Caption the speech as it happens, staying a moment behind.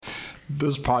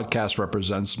This podcast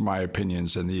represents my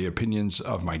opinions and the opinions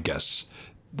of my guests.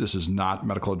 This is not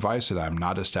medical advice, and I'm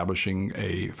not establishing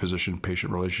a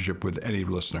physician-patient relationship with any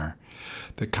listener.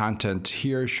 The content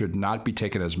here should not be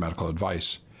taken as medical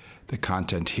advice. The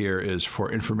content here is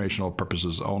for informational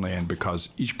purposes only, and because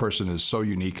each person is so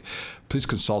unique, please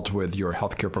consult with your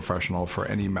healthcare professional for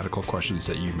any medical questions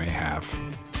that you may have.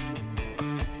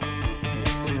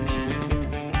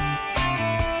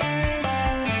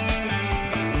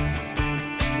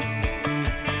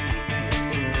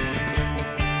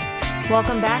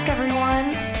 Welcome back, everyone.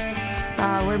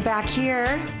 We're back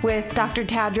here with Dr.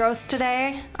 Tadros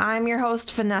today. I'm your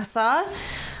host, Vanessa.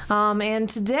 And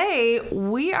today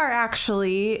we are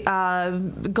actually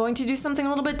going to do something a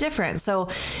little bit different. So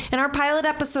in our pilot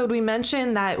episode, we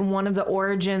mentioned that one of the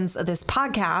origins of this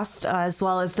podcast, as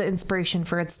well as the inspiration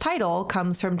for its title,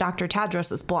 comes from Dr.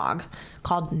 Tadros' blog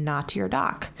called Not Your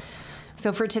Doc.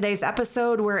 So for today's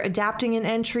episode, we're adapting an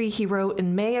entry he wrote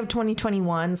in May of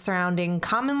 2021 surrounding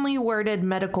commonly worded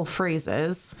medical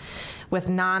phrases with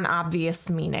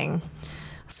non-obvious meaning.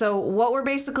 So what we're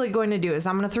basically going to do is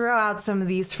I'm going to throw out some of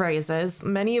these phrases,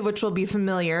 many of which will be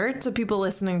familiar to people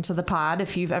listening to the pod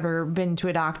if you've ever been to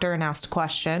a doctor and asked a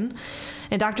question.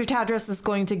 And Dr. Tadros is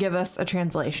going to give us a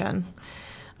translation.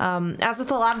 As with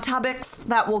a lot of topics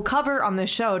that we'll cover on this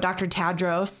show, Dr.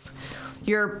 Tadros,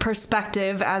 your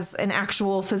perspective as an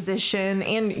actual physician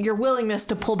and your willingness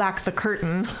to pull back the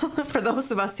curtain for those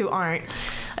of us who aren't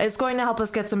is going to help us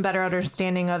get some better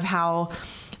understanding of how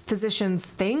physicians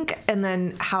think and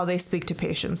then how they speak to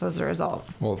patients as a result.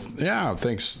 Well, yeah,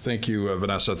 thanks. Thank you,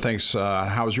 Vanessa. Thanks.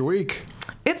 How was your week?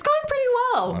 It's going pretty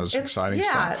well. Well, exciting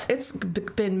stuff. Yeah, it's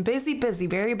been busy,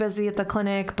 very busy at the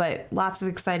clinic, but lots of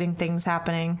exciting things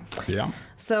happening. Yeah.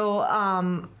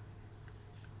 So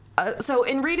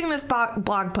in reading this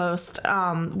blog post,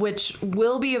 which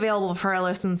will be available for our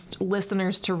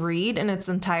listeners to read in its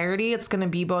entirety, it's going to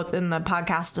be both in the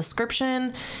podcast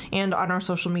description and on our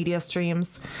social media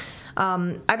streams.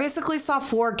 I basically saw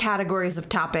 4 categories of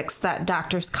topics that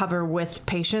doctors cover with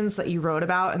patients that you wrote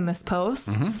about in this post.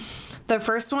 Mm-hmm. The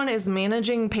first one is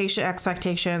managing patient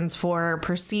expectations for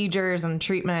procedures and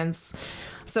treatments.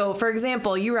 So, for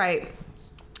example, you write,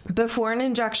 before an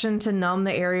injection to numb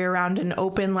the area around an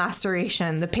open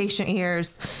laceration, the patient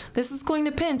hears, "This is going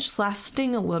to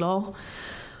pinch/sting a little,"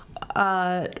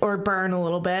 or burn a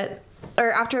little bit.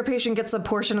 Or after a patient gets a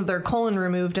portion of their colon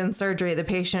removed in surgery, the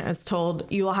patient is told,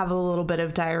 "You will have a little bit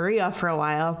of diarrhea for a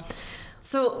while."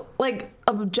 So,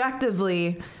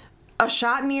 objectively, a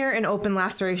shot near an open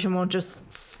laceration won't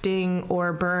just sting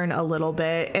or burn a little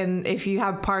bit. And if you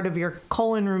have part of your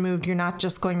colon removed, you're not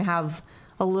just going to have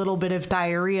a little bit of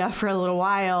diarrhea for a little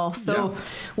while. So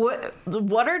yeah.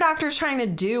 What are doctors trying to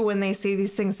do when they say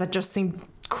these things that just seem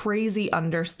crazy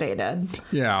understated?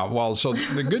 Yeah, well, so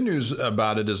the good news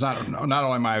about it is not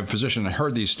only my physician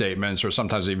heard these statements, or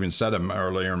sometimes even said them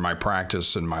earlier in my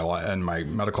practice and my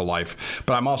medical life,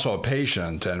 but I'm also a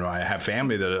patient, and I have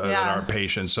family that are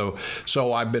patients.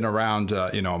 So I've been around,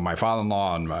 my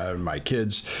father-in-law and my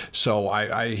kids. So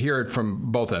I hear it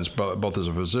from both ends, both as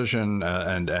a physician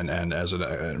and as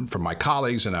from my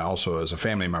colleagues, and also as a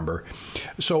family member.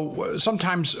 So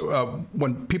sometimes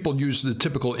when people use the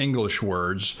typical English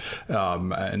words,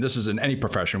 and this is in any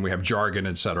profession, we have jargon,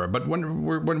 etc. But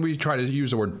when we try to use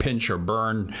the word pinch or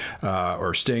burn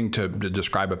or sting to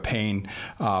describe a pain,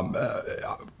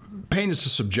 pain is a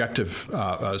subjective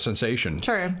sensation.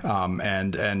 Sure.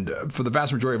 And for the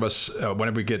vast majority of us,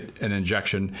 whenever we get an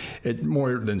injection, it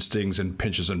more than stings and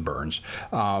pinches and burns.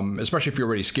 Especially if you're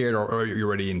already scared or you're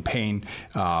already in pain.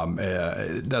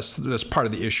 That's part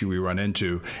of the issue we run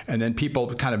into. And then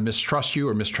people kind of mistrust you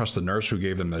or mistrust the nurse who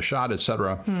gave them the shot,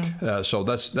 etc. So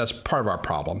that's part of our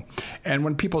problem. And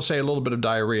when people say a little bit of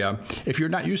diarrhea, if you're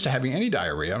not used to having any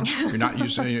diarrhea, you're not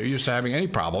used to having any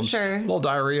problems. Sure. A little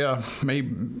diarrhea may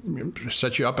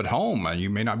set you up at home, and you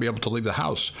may not be able to leave the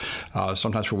house,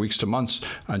 sometimes for weeks to months,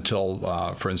 until,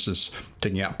 for instance,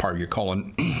 taking out part of your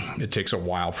colon. It takes a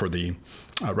while for the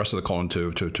rest of the colon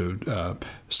to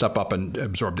step up and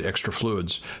absorb the extra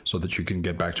fluids so that you can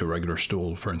get back to a regular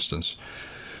stool, for instance.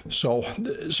 So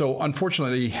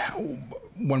unfortunately,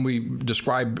 when we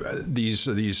describe these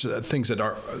things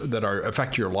that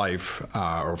affect your life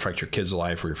or affect your kid's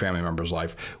life or your family member's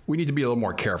life, we need to be a little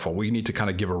more careful. We need to kind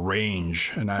of give a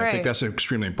range, and I think that's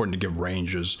extremely important to give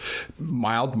ranges: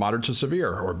 mild, moderate to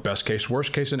severe, or best case,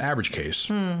 worst case, and average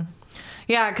case.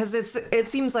 Yeah, because it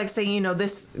seems like saying,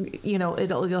 this,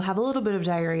 you'll have a little bit of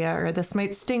diarrhea, or this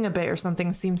might sting a bit, or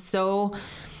something seems so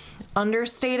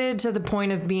understated to the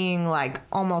point of being like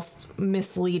almost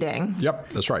misleading.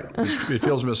 Yep, that's right. It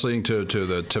feels misleading to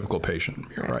the typical patient.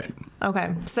 You're right.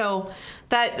 Okay. So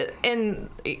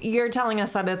you're telling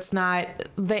us that it's not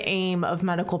the aim of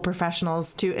medical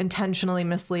professionals to intentionally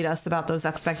mislead us about those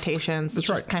expectations. That's it's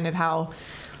right. just kind of how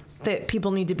that people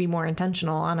need to be more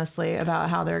intentional, honestly, about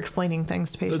how they're explaiing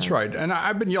things to patients. That's right. And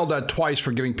I've been yelled at twice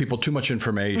for giving people too much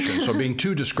information, so being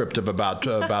too descriptive about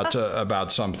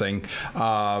something.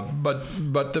 But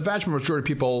the vast majority of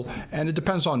people, and it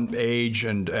depends on age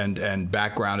and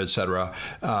background, et cetera,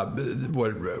 how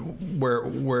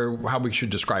we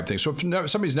should describe things. So if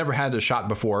somebody's never had a shot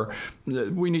before,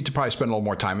 we need to probably spend a little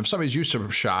more time. If somebody's used to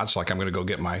shots, like I'm going to go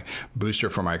get my booster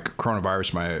for my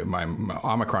coronavirus, my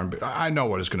Omicron, I know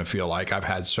what it's going to feel like. I've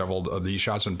had several of these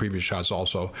shots and previous shots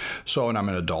also. And I'm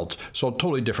an adult. So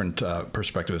totally different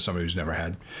perspective as somebody who's never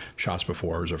had shots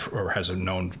before or has a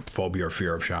known phobia or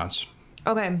fear of shots.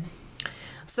 Okay.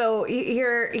 So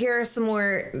here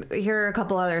are a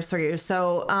couple others for you.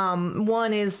 So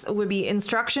one would be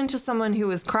instruction to someone who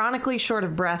is chronically short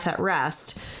of breath at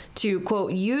rest to,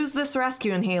 quote, use this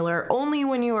rescue inhaler only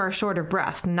when you are short of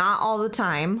breath, not all the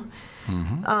time.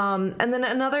 Mm-hmm. And then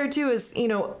another too is,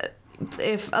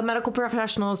 if a medical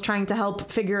professional is trying to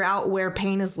help figure out where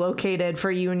pain is located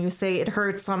for you and you say it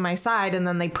hurts on my side and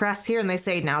then they press here and they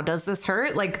say, now does this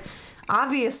hurt? Like,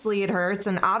 obviously it hurts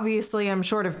and obviously I'm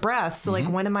short of breath. So like,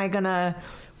 what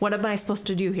am I supposed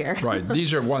to do here? Right.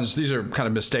 These are kind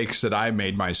of mistakes that I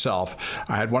made myself.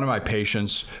 I had one of my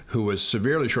patients who was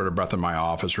severely short of breath in my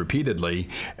office repeatedly,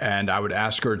 and I would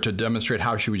ask her to demonstrate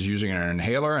how she was using an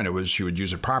inhaler, and she would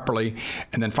use it properly.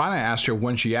 And then finally I asked her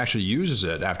when she actually uses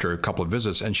it after a couple of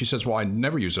visits, and she says, well, I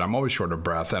never use it. I'm always short of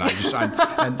breath. And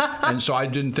and so I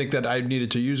didn't think that I needed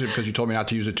to use it because you told me not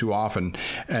to use it too often.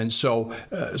 And so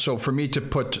for me to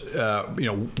put,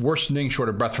 worsening short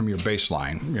of breath from your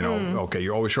baseline, okay,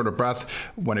 you're always short of breath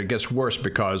when it gets worse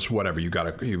because whatever you got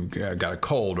a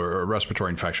cold or a respiratory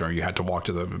infection or you had to walk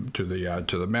to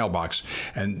the mailbox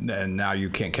and now you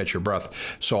can't catch your breath.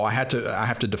 So I have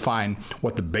to define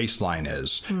what the baseline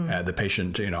is. The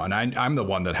patient, and I'm the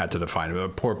one that had to define it. The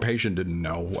poor patient didn't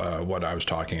know what I was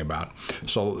talking about.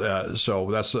 So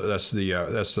that's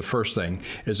the first thing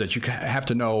is that you have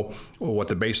to know what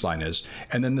the baseline is.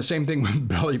 And then the same thing with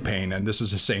belly pain, and this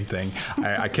is the same thing.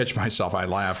 I catch myself, I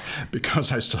laugh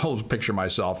because I still picture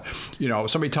myself.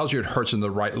 Somebody tells you it hurts in the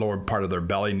right lower part of their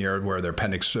belly near where their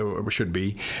appendix should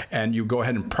be, and you go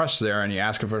ahead and press there and you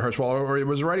ask if it hurts. Well, it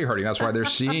was already hurting. That's why they're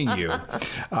seeing you.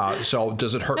 So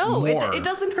does it hurt more? No, it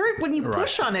doesn't hurt when you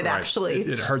push on it, actually.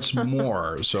 It hurts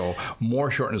more. So more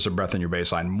shortness of breath than your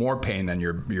baseline, more pain than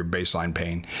your baseline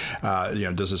pain.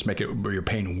 Does this make your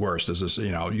pain worse? Does this,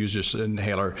 use this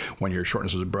inhaler when your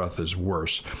shortness of breath is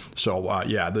worse? So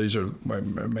these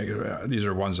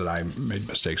are ones that I made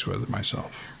mistakes with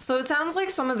myself. So it sounds like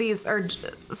some of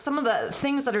the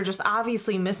things that are just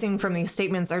obviously missing from these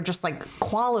statements are just like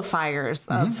qualifiers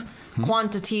of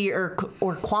quantity or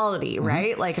quality,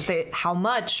 right? Like how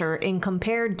much or in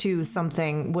compared to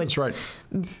something would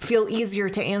feel easier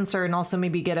to answer and also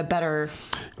maybe get a better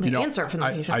answer from the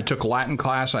patient. I took Latin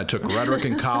class, I took rhetoric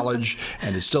in college,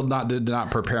 and it still did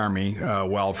not prepare me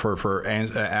well for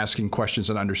asking questions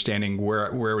and understanding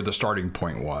where the starting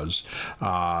point was.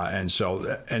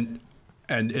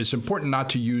 And it's important not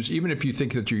to use, even if you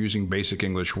think that you're using basic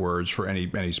English words for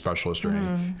any specialist or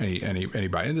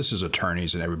anybody. And this is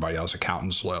attorneys and everybody else,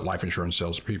 accountants, life insurance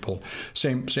salespeople,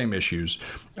 same issues.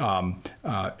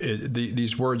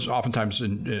 These words, oftentimes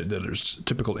that are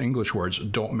typical English words,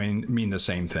 don't mean the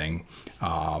same thing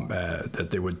that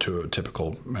they would to a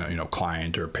typical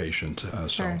client or patient.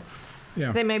 Sure.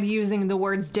 Yeah. They may be using the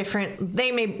words different.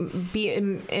 They may be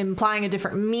implying a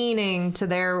different meaning to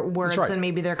their words than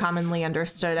maybe they're commonly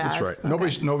understood as. That's right.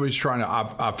 Okay. Nobody's trying to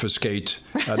obfuscate.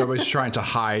 Nobody's trying to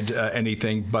hide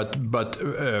anything. But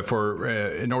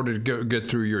in order to get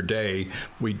through your day,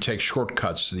 we take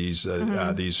shortcuts. These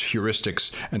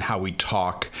heuristics and how we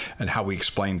talk and how we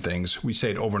explain things. We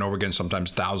say it over and over again,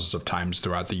 sometimes thousands of times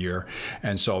throughout the year.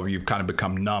 And so you've kind of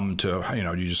become numb to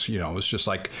it's just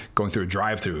like going through a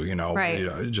drive-through.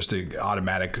 Just the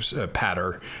automatic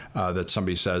patter that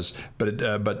somebody says,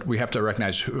 but we have to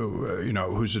recognize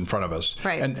who's in front of us.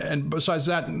 Right. And besides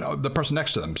that, the person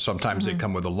next to them. Sometimes they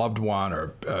come with a loved one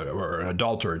or an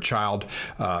adult or a child,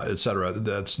 et cetera,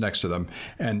 that's next to them.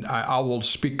 And I will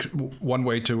speak one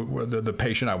way to the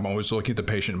patient. I'm always looking at the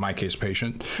patient, in my case,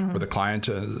 patient, or the client,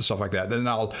 stuff like that. Then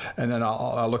I'll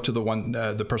look to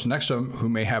the person next to them who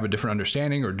may have a different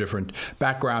understanding or different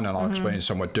background, and I'll explain it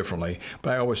somewhat differently.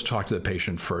 But I always talk to the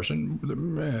patient first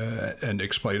and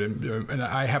explain it. And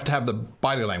I have to have the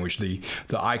body language, the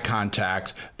eye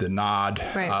contact, the nod.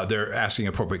 Right. They're asking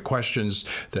appropriate questions,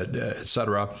 that et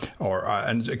cetera.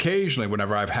 And occasionally,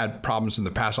 whenever I've had problems in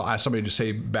the past, I'll ask somebody to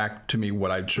say back to me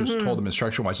what I just told them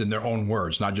instruction-wise in their own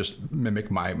words, not just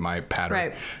mimic my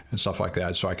pattern and stuff like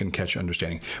that, so I can catch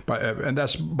understanding. But and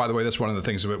that's, by the way, that's one of the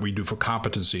things that we do for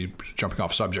competency. Jumping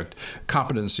off subject,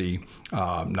 competency,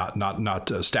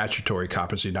 not statutory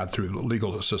competency, not through the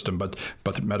legal system, but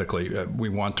medically, we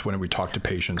want when we talk to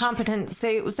patients.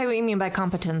 Say what you mean by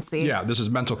competency. Yeah, this is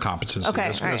mental competency.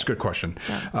 Okay, that's a good question.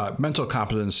 Yeah. Mental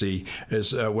competency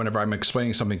is whenever I'm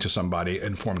explaining something to somebody,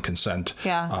 informed consent,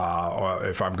 or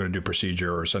if I'm going to do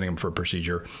procedure or sending them for a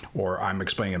procedure, or I'm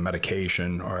explaining a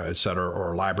medication, or et cetera,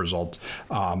 or a lab result.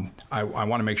 I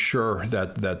want to make sure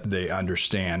that they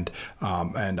understand,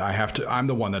 and I'm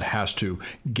the one that has to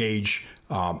gauge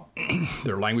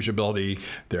their language ability,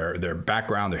 their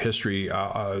background, their history,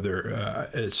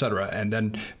 et cetera, and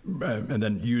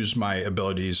then use my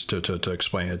abilities to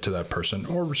explain it to that person,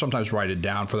 or sometimes write it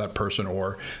down for that person,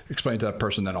 or explain it to that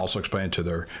person, then also explain it to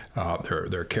their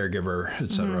caregiver, et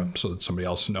cetera, so that somebody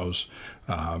else knows,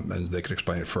 and they can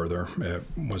explain it further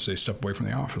once they step away from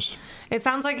the office. It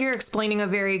sounds like you're explaining a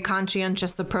very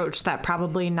conscientious approach that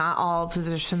probably not all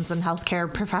physicians and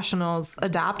healthcare professionals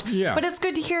adopt. Yeah. But it's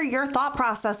good to hear your thought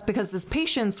process, because as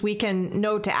patients, we can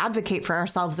know to advocate for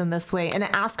ourselves in this way and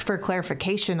ask for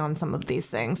clarification on some of these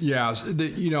things. Yeah.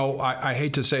 I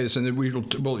hate to say this, and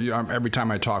every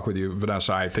time I talk with you,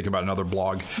 Vanessa, I think about another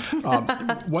blog.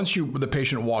 Once the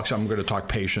patient walks, I'm going to talk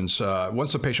patients.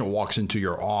 Once the patient walks into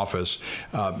your office,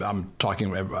 I'm talking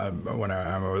when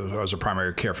I was a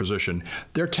primary care physician,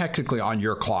 they're technically on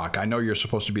your clock. I know you're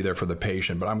supposed to be there for the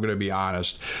patient, but I'm going to be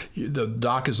honest. The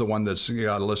doc is the one that's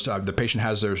got a list. The patient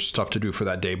has their stuff to do for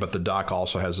that day, but the doc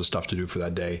also has the stuff to do for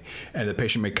that day. And the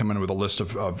patient may come in with a list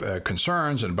of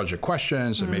concerns and a bunch of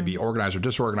questions, and may be organized or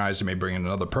disorganized. They may bring in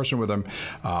another person with them.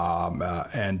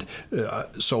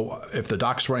 So if the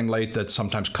doc's running late, that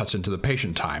sometimes cuts into the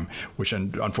patient time, which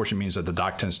unfortunately means that the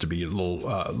doc tends to be a little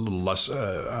less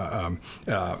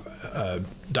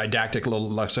didactic, a little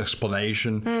less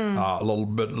explanation, a little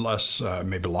bit less,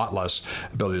 maybe a lot less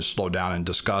ability to slow down and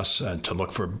discuss, and to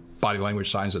look for body language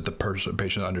signs that the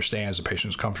patient understands, the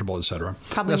patient is comfortable, et cetera.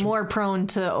 Probably more prone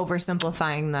to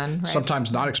oversimplifying then, right?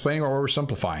 Sometimes not explaining or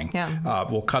oversimplifying. Yeah.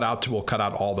 We'll cut out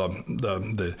all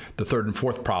the third and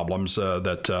fourth problems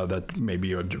that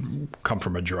maybe come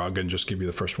from a drug, and just give you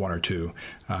the first one or two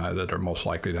that are most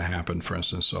likely to happen, for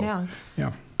instance. So,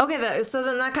 yeah. Okay, so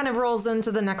then that kind of rolls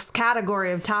into the next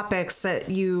category of topics that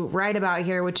you write about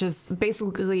here, which is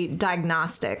basically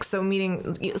diagnostics. So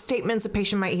meaning statements a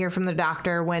patient might hear from the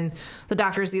doctor when the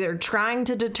doctor is either trying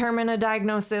to determine a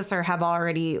diagnosis or have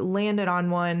already landed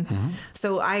on one. Mm-hmm.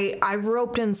 So I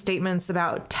roped in statements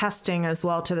about testing as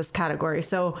well to this category.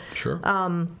 So sure.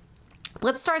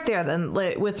 Let's start there then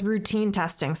with routine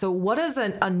testing. So what does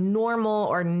a normal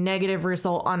or negative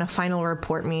result on a final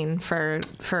report mean for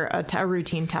a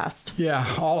routine test? Yeah,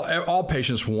 all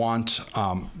patients want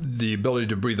the ability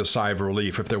to breathe a sigh of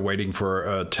relief if they're waiting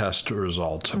for a test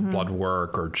result, blood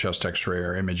work or chest x-ray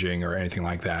or imaging or anything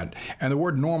like that. And the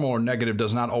word normal or negative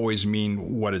does not always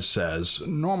mean what it says.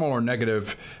 Normal or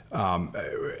negative,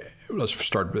 let's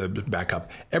start back up.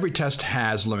 Every test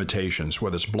has limitations,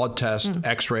 whether it's blood test,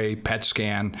 x-ray, PET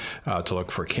scan to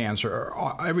look for cancer.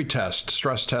 Every test,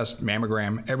 stress test,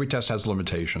 mammogram, every test has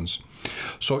limitations.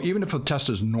 So even if a test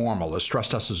is normal, a stress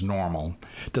test is normal,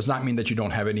 does not mean that you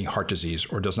don't have any heart disease,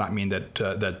 or does not mean that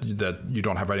you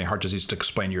don't have any heart disease to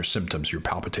explain your symptoms, your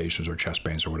palpitations or chest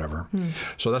pains or whatever.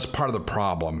 So that's part of the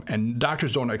problem, and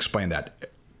doctors don't explain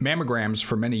that. Mammograms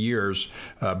for many years,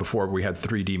 before we had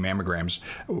 3D mammograms,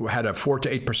 had a 4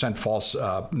 to 8% false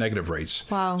negative rates.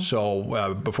 Wow.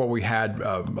 So before we had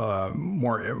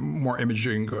more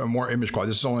imaging, more image quality,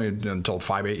 this is only until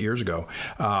 5-8 years ago,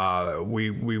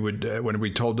 we would, when we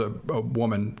told a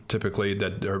woman typically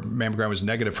that her mammogram was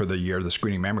negative for the year, the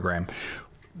screening mammogram,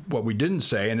 what we didn't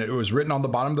say, and it was written on the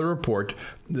bottom of the report,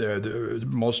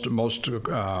 most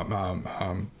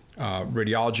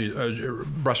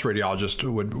breast radiologist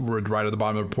would write at the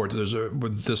bottom of the report,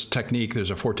 with this technique,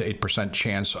 there's a 4 to 8%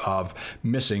 chance of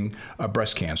missing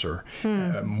breast cancer.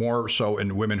 More so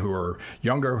in women who are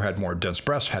younger, who had more dense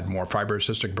breasts, had more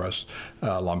fibrocystic breast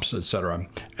lumps, et cetera.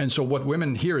 And so what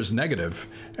women hear is negative,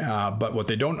 but what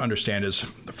they don't understand is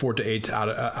 4 to 8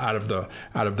 out of the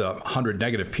 100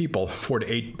 negative people, 4 to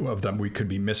 8 of them we could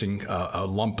be missing a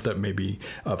lump that may be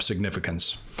of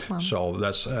significance. Wow. So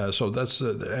that's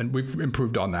and we've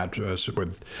improved on that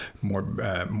with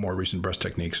more recent breast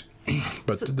techniques.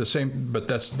 But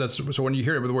so when you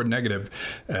hear the word negative,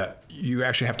 you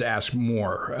actually have to ask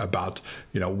more about,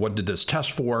 what did this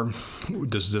test for?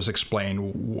 Does this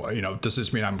explain, does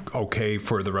this mean I'm okay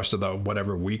for the rest of the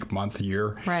whatever week, month,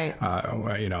 year, right?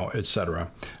 Et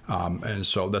cetera. And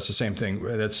so that's the same thing.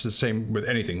 That's the same with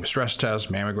anything: stress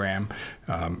test, mammogram,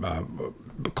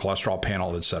 cholesterol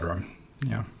panel, et cetera.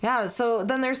 Yeah. Yeah. So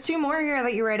then there's two more here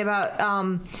that you write about.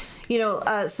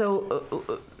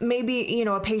 So maybe,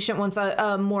 a patient wants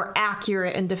a more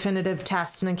accurate and definitive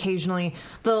test, and occasionally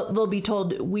they'll be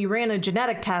told, we ran a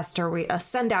genetic test or a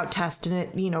send out test, and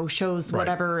it, shows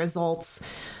whatever results.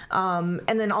 And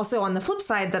then also on the flip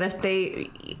side, that if the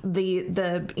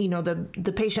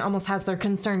patient almost has their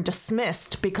concern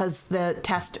dismissed because the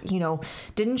test,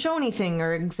 didn't show anything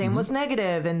or exam was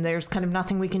negative, and there's kind of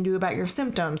nothing we can do about your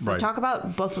symptoms. So talk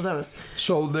about both of those.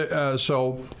 So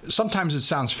so sometimes it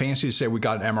sounds fancy to say we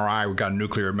got an MRI, we got a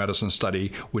nuclear medicine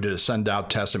study, we did a send out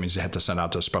test. That means they had to send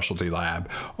out to a specialty lab,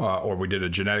 or we did a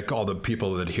genetic. All the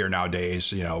people that hear nowadays,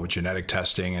 genetic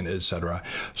testing and et cetera.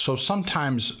 So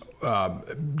sometimes.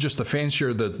 Just the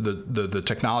fancier the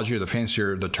technology or the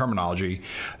fancier the terminology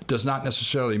does not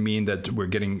necessarily mean that we're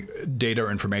getting data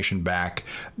or information back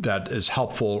that is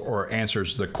helpful or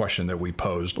answers the question that we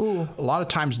posed. Ooh. A lot of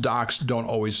times docs don't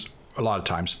always,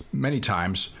 many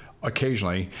times,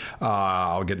 occasionally,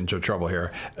 I'll get into trouble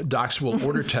here, docs will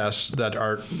order tests that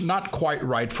are not quite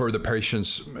right for the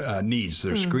patient's needs.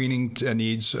 Their screening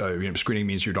needs. Screening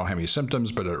means you don't have any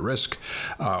symptoms but at risk,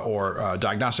 or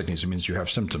diagnostic needs. It means you have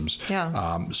symptoms.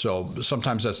 Yeah. So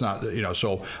sometimes that's not,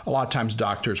 so a lot of times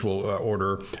doctors will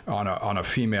order on a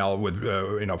female with,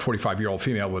 45-year-old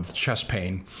female with chest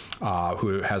pain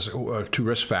who has two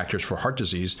risk factors for heart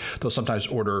disease. They'll sometimes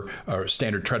order a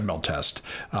standard treadmill test,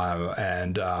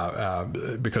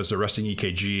 because the resting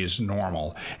EKG is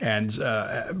normal, and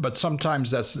but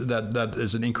sometimes that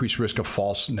is an increased risk of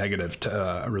false negative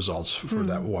results for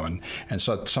that woman, and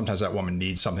so sometimes that woman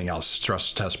needs something else,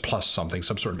 stress test plus some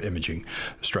sort of imaging,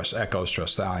 stress echo,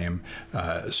 stress thallium.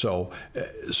 So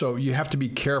you have to be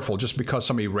careful. Just because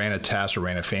somebody ran a test or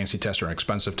ran a fancy test or an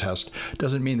expensive test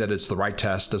doesn't mean that it's the right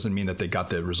test. Doesn't mean that they got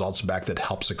the results back that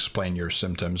helps explain your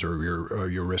symptoms or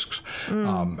your risks.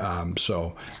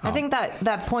 I think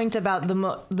that point about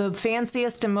the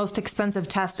fanciest and most expensive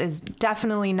test is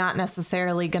definitely not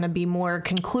necessarily going to be more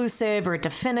conclusive or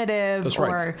definitive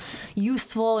or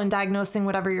useful in diagnosing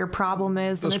whatever your problem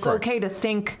is. And it's okay to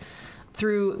think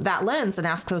through that lens and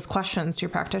ask those questions to your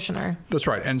practitioner. That's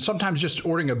right. And sometimes just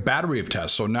ordering a battery of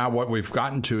tests. So now what we've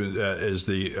gotten to is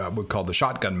the we call the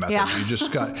shotgun method. Yeah. You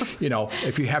just got,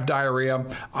 if you have diarrhea,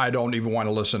 I don't even want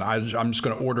to listen. I'm just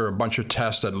going to order a bunch of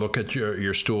tests that look at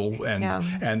your stool.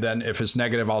 And then if it's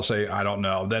negative, I'll say, I don't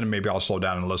know. Then maybe I'll slow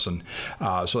down and listen.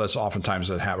 So that's oftentimes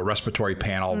that have a respiratory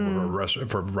panel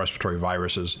for respiratory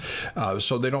viruses.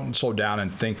 So they don't slow down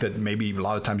and think that maybe a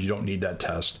lot of times you don't need that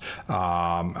test,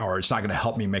 or it's not going to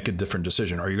help me make a different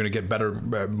decision. Are you going to get better?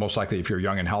 Most likely, if you're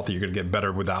young and healthy, you're going to get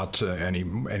better without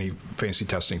any fancy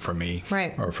testing from me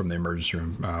or from the emergency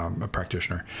room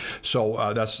practitioner.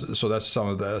 So that's some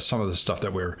of the stuff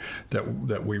that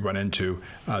we run into.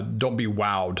 Don't be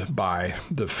wowed by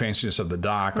the fanciness of the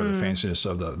doc or the fanciness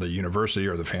of the university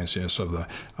or the fanciness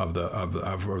of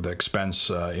the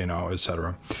expense, et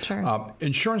cetera. Sure.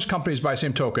 Insurance companies, by the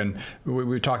same token,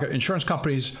 we talk. Insurance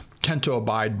companies tend to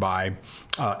abide by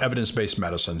evidence-based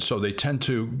medicine. So they tend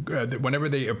to, whenever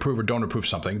they approve or don't approve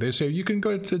something, they say, you can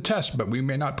go to the test, but we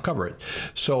may not cover it.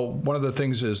 So one of the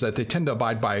things is that they tend to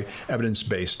abide by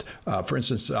evidence-based. For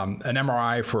instance, an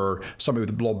MRI for somebody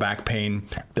with low back pain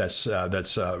that's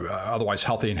otherwise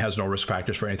healthy and has no risk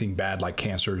factors for anything bad like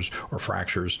cancers or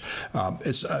fractures. No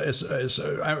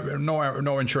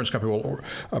insurance company will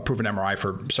approve an MRI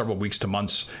for several weeks to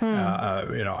months,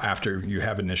 after you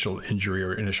have initial injury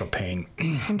or initial pain.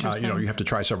 You have to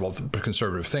try several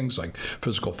conservative things like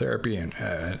physical therapy and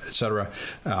et cetera,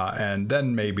 and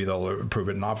then maybe they'll approve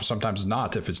it, and sometimes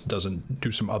not if it doesn't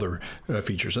do some other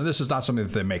features. And this is not something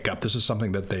that they make up. This is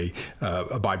something that they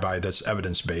abide by, that's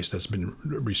evidence-based, that's been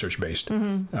research-based.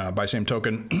 By same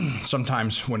token,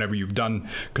 sometimes whenever you've done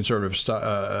conservative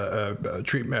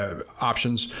treatment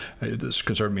options, this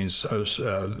conservative means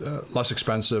less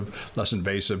expensive, less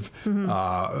invasive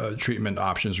treatment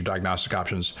options or diagnostic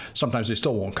options, sometimes they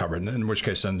still won't cover it, in which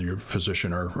case then your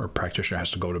physician or practitioner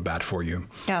has to go to bat for you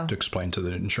to explain to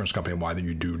the insurance company why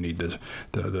you do need the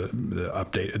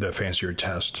update, the fancier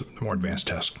test, the more advanced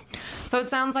test. So it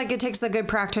sounds like it takes a good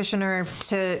practitioner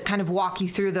to kind of walk you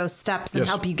through those steps and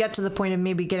help you get to the point of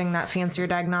maybe getting that fancier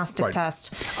diagnostic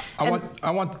test.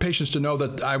 I want patients to know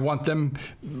that I want them.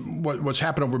 What's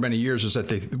happened over many years is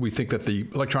that we think that the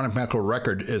electronic medical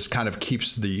record is kind of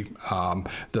keeps the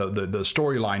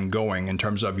storyline going in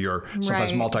terms of your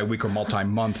sometimes multi-week or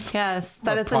multi-month. Yes,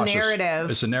 that it's process. a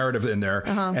narrative. It's a narrative in there,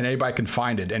 and anybody can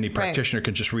find it. Any practitioner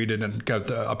can just read it and get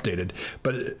updated.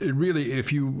 But it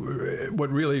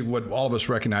really, what all of us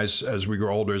recognize as we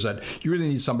grow older is that you really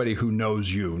need somebody who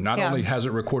knows you. Not only has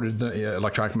it recorded in the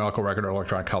electronic medical record or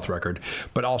electronic health record,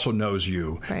 but also knows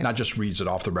you. Not just reads it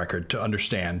off the record, to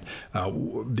understand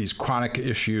these chronic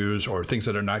issues or things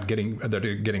that are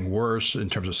getting worse in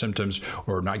terms of symptoms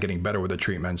or not getting better with the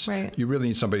treatments. You really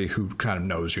need somebody who kind of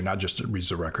knows you, not just reads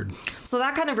the record. So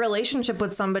that kind of relationship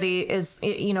with somebody is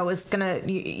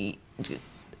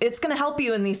it's going to help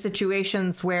you in these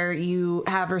situations where you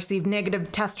have received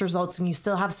negative test results and you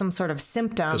still have some sort of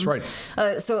symptom. That's right.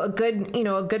 So a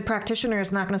good practitioner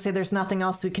is not going to say there's nothing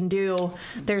else we can do.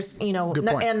 There's,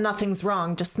 and nothing's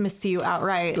wrong. Dismiss you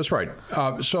outright. That's right.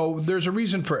 So there's a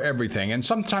reason for everything. And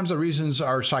sometimes the reasons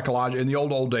are psychological. In the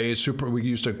old days, we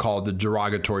used to call it the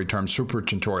derogatory term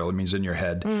supratentorial. It means in your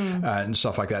head and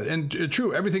stuff like that. And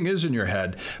true, everything is in your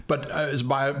head, but it's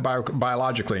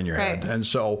biologically in your head. And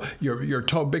so your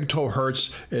big toe hurts,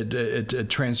 it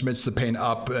transmits the pain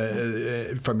up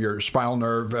from your spinal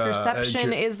nerve.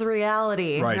 Perception is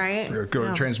reality, right? It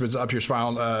transmits up your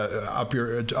spinal, up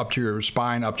to your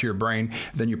spine, up to your brain.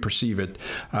 Then you perceive it,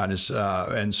 and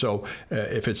so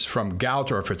if it's from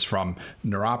gout or if it's from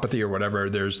neuropathy or whatever,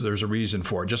 there's a reason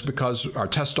for it. Just because our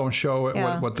tests don't show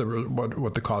what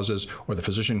the cause is, or the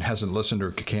physician hasn't listened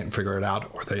or can't figure it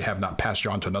out, or they have not passed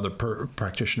you on to another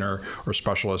practitioner or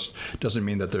specialist, doesn't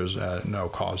mean that there's no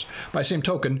cause. By the same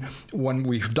token, when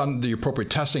we've done the appropriate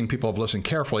testing, people have listened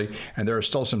carefully, and there is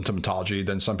still symptomatology,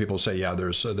 then some people say,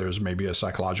 there's maybe a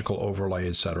psychological overlay,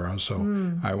 et cetera.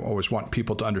 So I always want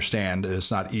people to understand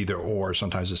it's not either or.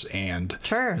 Sometimes it's and.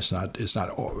 Sure. It's not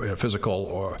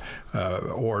physical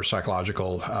or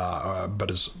psychological, but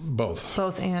it's both.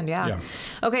 Both and, yeah.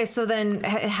 Okay, so then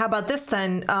how about this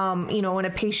then? When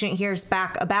a patient hears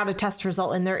back about a test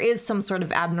result and there is some sort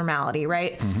of abnormality,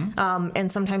 right?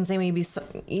 And sometimes they may be,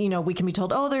 we can be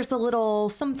told, there's a little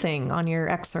something on your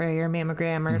X-ray or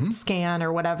mammogram or scan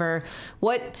or whatever.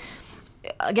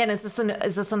 Again, is this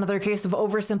another case of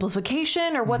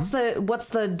oversimplification, or what's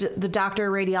the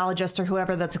doctor, radiologist, or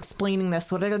whoever that's explaining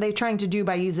this? What are they trying to do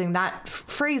by using that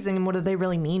phrasing, and what do they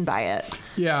really mean by it?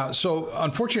 Yeah, so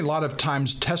unfortunately, a lot of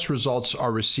times test results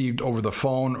are received over the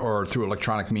phone or through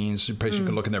electronic means. The patient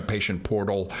can look in their patient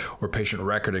portal or patient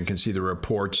record and can see the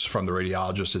reports from the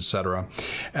radiologist, et cetera.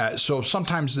 So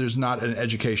sometimes there's not an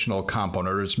educational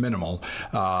component, or it's minimal.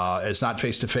 It's not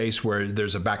face-to-face where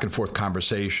there's a back-and-forth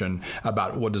conversation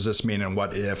about what does this mean and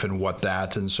what if and what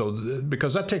that, and so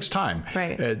because that takes time.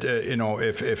 Right.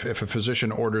 If a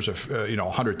physician orders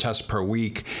 100 tests per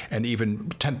week, and even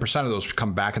 10% of those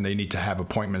come back, and they need to have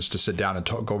appointments to sit down and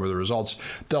talk over the results,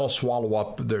 they'll swallow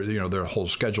up their whole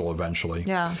schedule eventually.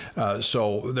 Yeah.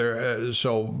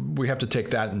 So we have to take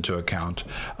that into account.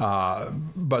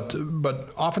 But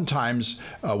oftentimes,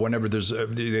 whenever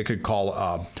they could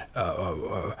call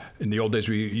in the old days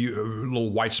little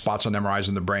white spots on MRIs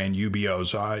in the brain, UBOs,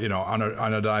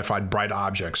 unidentified bright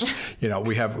objects.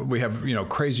 We have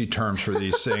crazy terms for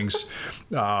these things.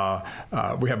 We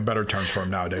have better terms for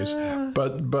them nowadays.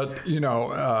 But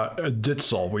a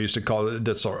ditzel, we used to call it a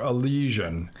ditzel, a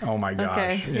lesion. Oh my gosh.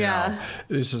 Okay.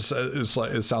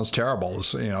 It sounds terrible.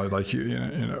 So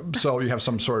you have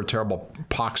some sort of terrible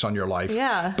pox on your life.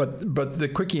 Yeah. But the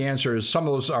quickie answer is some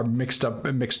of those are mixed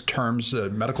terms,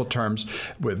 medical terms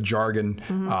with jargon.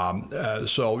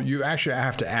 So you actually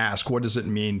have to ask, what does it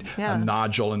mean, a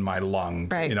nodule in my lung?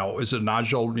 Right. Is it a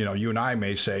nodule? You and I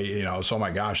may say, oh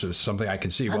my gosh, it's something I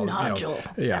can see. A nodule.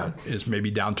 It's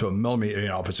maybe down to a millimeter.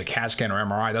 If it's a CAT scan or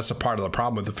MRI, that's a part of the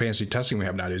problem with the fancy testing we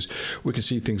have nowadays. We can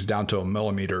see things down to a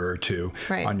millimeter or two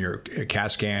on your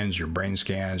CAT scans, your brain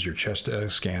scans, your chest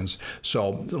scans.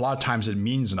 So a lot of times it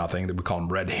means nothing. That we call them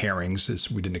red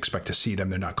herrings. We didn't expect to see them.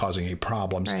 They're not causing any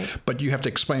problems. Right. But you have to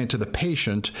explain it to the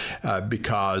patient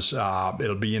because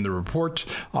it'll be in the report.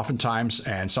 Oftentimes oftentimes,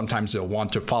 and sometimes they'll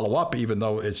want to follow up, even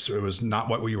though it was not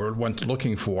what we went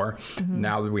looking for.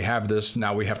 Now that we have this,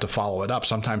 now we have to follow it up,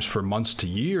 sometimes for months to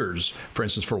years. For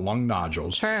instance, for lung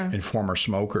nodules in former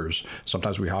smokers,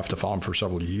 sometimes we have to follow them for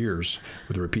several years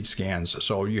with repeat scans.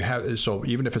 So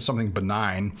even if it's something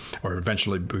benign, or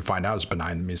eventually we find out it's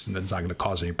benign, it means it's not going to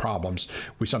cause any problems,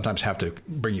 we sometimes have to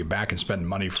bring you back and spend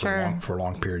money for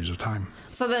long periods of time.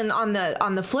 So then on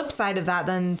the flip side of that,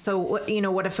 then, so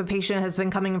what if a patient has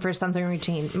been coming in for something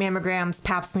routine, mammograms,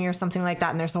 pap smear, something like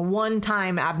that, and there's a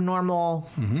one-time abnormal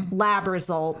lab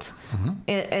result,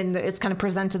 and it's kind of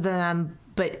presented to them,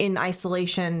 but in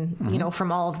isolation,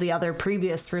 from all of the other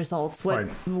previous results. What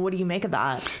do you make of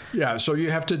that? Yeah, so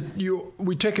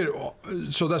we take it.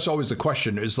 So that's always the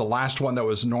question: is the last one that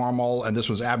was normal and this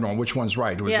was abnormal? Which one's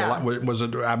right? Was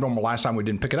it abnormal last time we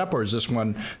didn't pick it up, or is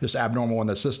this abnormal one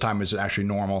that's this time is it actually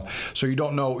normal? So you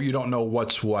don't know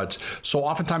what's what. So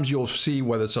oftentimes you'll see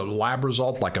whether it's a lab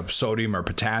result like a sodium or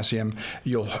potassium,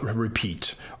 you'll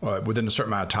repeat within a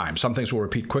certain amount of time. Some things will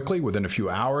repeat quickly within a few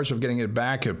hours of getting it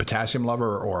back. A potassium level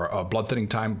or a blood thinning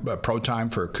time, pro time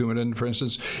for Coumadin, for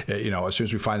instance. As soon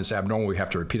as we find this abnormal, we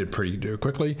have to repeat it pretty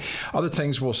quickly. Other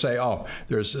things will say,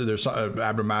 there's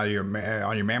abnormality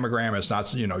on your mammogram. It's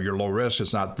not, you're low risk.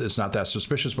 It's not that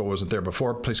suspicious, but wasn't there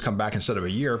before. Please come back instead of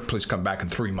a year. Please come back in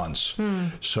 3 months.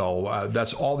 So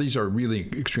that's all. These are really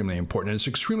extremely important, and it's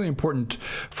extremely important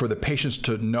for the patients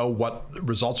to know what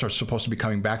results are supposed to be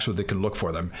coming back so they can look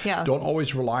for them. Yeah. Don't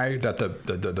always rely that the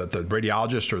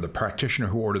radiologist or the practitioner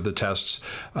who ordered the tests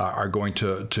are going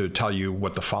to tell you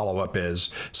what the follow-up is.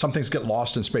 Some things get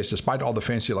lost in space. Despite all the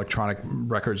fancy electronic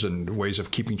records and ways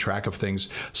of keeping track of things,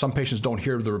 some patients don't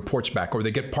hear the reports back, or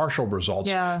they get partial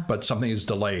results, but something is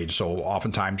delayed. So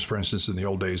oftentimes, for instance, in the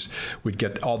old days, we'd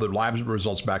get all the lab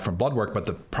results back from blood work, but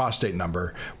the prostate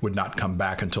number would not come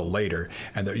back until later.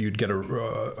 And that you'd get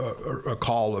a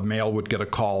call, a male would get a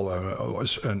call,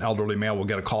 an elderly male will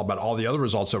get a call about all the other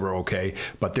results that were okay,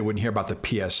 but they wouldn't hear about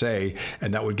the PSA,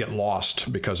 and that would get lost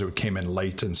because it came in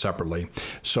late and separately.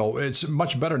 So it's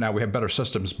much better now. We have better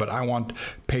systems, but I want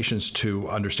patients to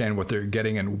understand what they're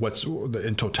getting and what's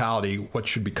in totality, what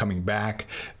should be coming back.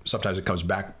 Sometimes it comes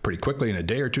back pretty quickly in a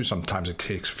day or two. Sometimes it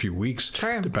takes a few weeks,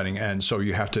 depending. And so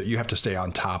you have to stay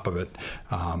on top of it.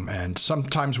 And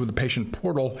sometimes with the patient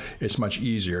portal, it's much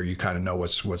easier. You kind of know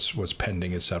what's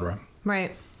pending, et cetera.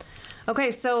 Right.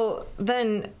 Okay. So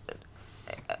then.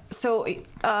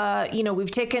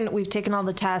 We've taken all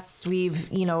the tests, we've,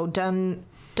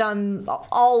 done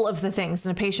all of the things,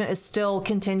 and a patient is still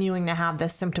continuing to have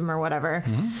this symptom or whatever.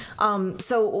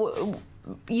 So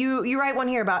you write one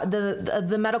here about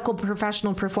the medical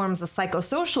professional performs a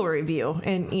psychosocial review,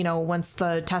 and once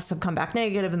the tests have come back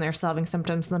negative and they're still having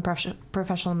symptoms, and the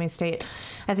professional may state,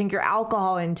 I think your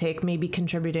alcohol intake may be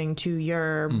contributing to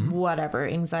your whatever,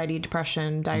 anxiety,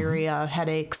 depression, diarrhea,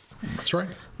 headaches. That's right.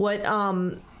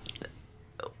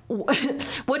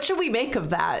 What should we make of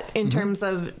that in terms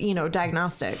of,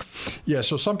 diagnostics? Yeah,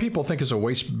 so some people think it's a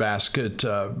wastebasket,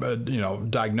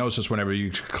 diagnosis whenever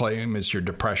you claim it's your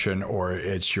depression or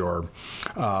it's your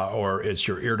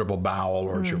irritable bowel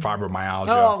or it's your fibromyalgia.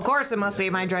 Oh, of course it must be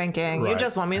my drinking. Right. You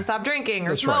just want me to stop drinking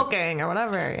or smoking or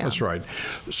whatever. Yeah. That's right.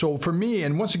 So for me,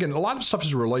 and once again, a lot of stuff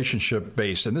is relationship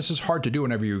based, and this is hard to do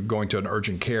whenever you're going to an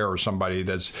urgent care or somebody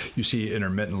you see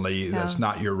intermittently that's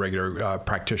not your regular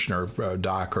practitioner,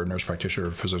 doc, or nurse practitioner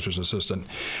or physician's assistant,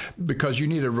 because you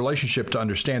need a relationship to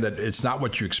understand that it's not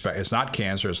what you expect. It's not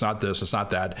cancer. It's not this. It's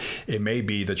not that. It may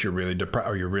be that you're really depressed,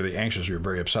 or you're really anxious, or you're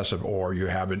very obsessive, or you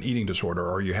have an eating disorder,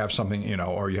 or you have something,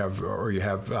 or you have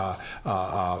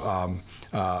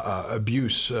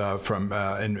abuse from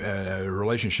in a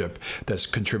relationship that's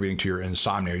contributing to your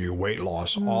insomnia, your weight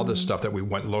loss, all this stuff that we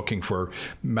went looking for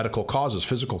medical causes,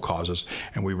 physical causes,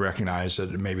 and we recognize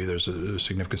that maybe there's a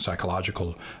significant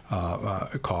psychological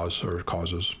cause or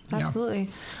causes. Absolutely.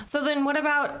 Yeah. So then what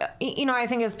about, I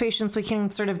think as patients we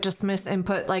can sort of dismiss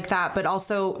input like that, but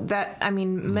also that,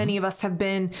 many of us have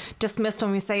been dismissed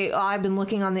when we say, I've been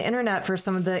looking on the internet for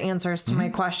some of the answers to my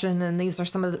question, and these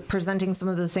are presenting some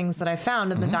of the things that I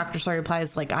found, and the doctor sort of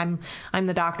replies like, I'm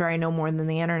the doctor, I know more than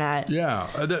the internet. Yeah,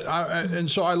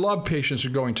 and so I love patients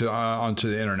going onto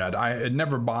the internet. It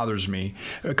never bothers me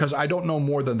because I don't know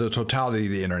more than the totality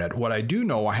of the internet. What I do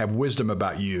know, I have wisdom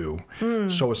about you.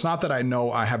 So it's not that I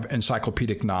know I have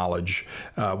encyclopedic knowledge,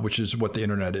 which is what the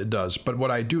internet does, but what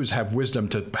I do is have wisdom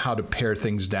to how to pare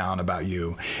things down about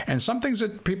you. And some things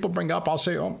that people bring up, I'll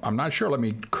say, I'm not sure. Let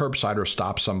me curbside or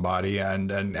stop somebody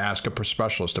and ask a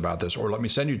specialist about this, or let me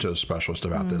send you to a specialist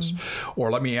about this,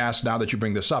 or let me ask, now that you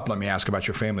bring this up, let me ask about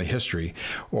your family history,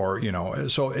 or,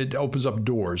 so it opens up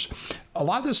doors. a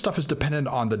lot of this stuff is dependent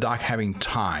on the doc having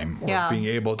time or being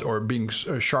able to, or being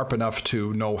sharp enough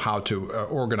to know how to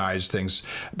organize things,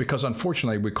 because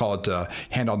unfortunately we call it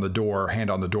hand on the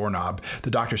doorknob.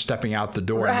 The doctor stepping out the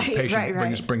door and the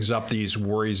patient brings up these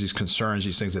worries, these concerns,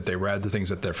 these things that they read, the things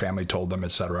that their family told them,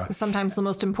 etc. Sometimes the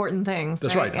most important things.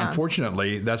 That's right. Yeah.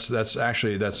 Unfortunately,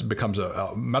 that becomes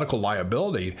a medical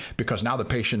liability, because now the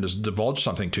patient has divulged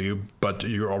something to you, but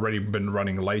you've already been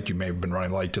running late. You may have been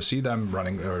running late to see them,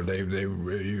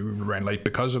 you ran late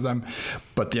because of them,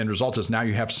 but the end result is now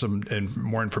you have some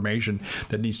more information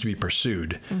that needs to be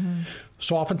pursued. Mm-hmm.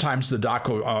 So oftentimes the doc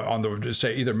will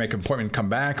say either make an appointment, come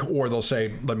back, or they'll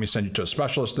say, let me send you to a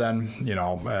specialist then,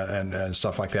 and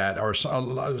stuff like that. Or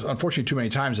unfortunately, too many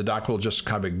times the doc will just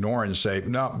kind of ignore it and say,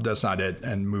 no, that's not it,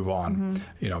 and move on,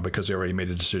 because they already made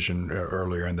a decision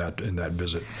earlier in that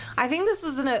visit. I think this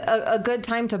is a good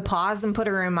time to pause and put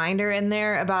a reminder in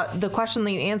there about the question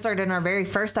that you answered in our very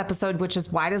first episode, which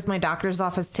is, why does my doctor's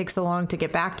office take so long to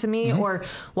get back to me? Mm-hmm. Or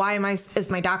why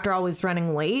is my doctor always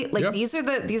running late? Like, these are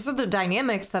the dynamics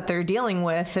that they're dealing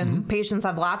with, and patients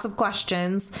have lots of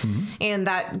questions, and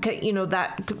that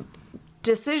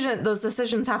those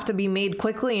decisions have to be made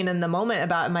quickly and in the moment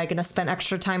about, am I going to spend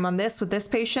extra time on this with this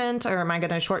patient, or am I going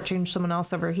to shortchange someone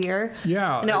else over here?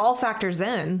 Yeah. And it all factors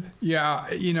in. Yeah.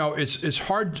 It's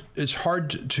hard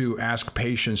to ask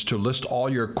patients to list all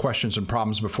your questions and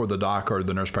problems before the doc or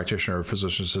the nurse practitioner or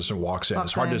physician assistant walks in.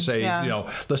 It's hard to say,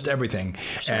 list everything.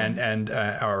 Sure.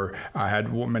 Or I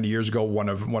had many years ago, one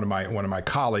of my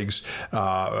colleagues,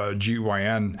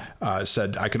 GYN,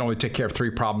 said, I can only take care of 3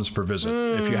 problems per visit.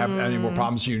 If you have any more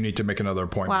problems, you need to make another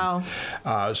appointment.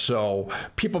 Wow. So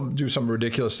people do some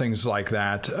ridiculous things like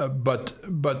that,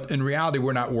 but in reality,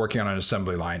 we're not working on an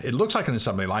assembly line. It looks like an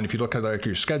assembly line. If you look at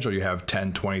your schedule, you have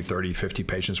 10, 20, 30, 50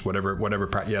 patients, whatever.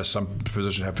 Yes, some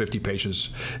physicians have 50 patients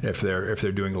if they're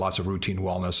doing lots of routine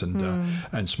wellness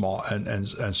and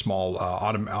small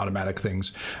automatic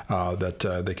things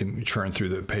that they can churn through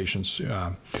the patients'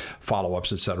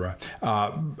 follow-ups, etc.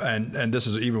 And this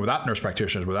is even without nurse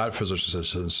practitioners, without physician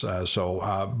assistants.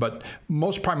 But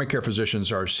most primary care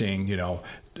physicians are seeing,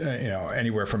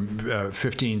 anywhere from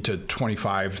 15 to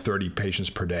 25, 30 patients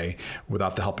per day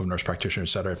without the help of nurse practitioners,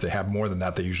 et cetera. If they have more than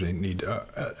that, they usually need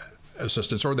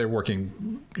assistance, or they're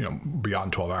working,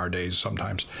 beyond 12-hour days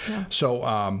sometimes. Yeah.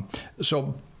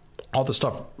 So all this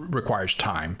stuff requires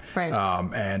time, right?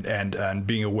 And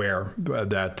being aware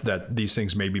that these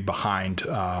things may be behind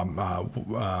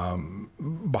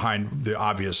the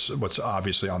obvious, what's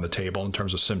obviously on the table in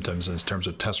terms of symptoms and in terms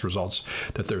of test results,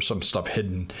 that there's some stuff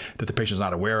hidden that the patient's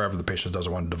not aware of, the patient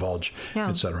doesn't want to divulge,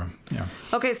 et cetera. Yeah.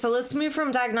 Okay, so let's move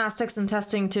from diagnostics and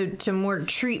testing to more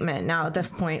treatment now at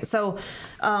this point. So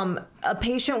a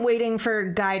patient waiting for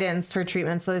guidance for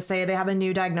treatment. So they say they have a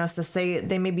new diagnosis.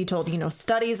 They may be told,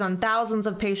 studies on thousands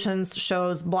of patients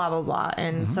shows blah, blah, blah.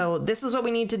 And so this is what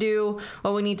we need to do,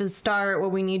 what we need to start,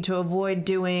 what we need to avoid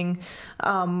doing.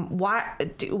 Why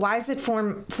is it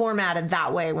formatted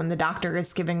that way when the doctor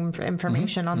is giving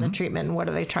information on the treatment? What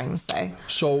are they trying to say?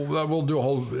 So we'll do a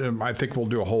whole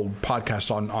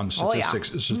podcast on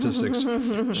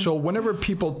statistics. So whenever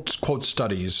people quote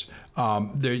studies,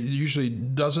 there are usually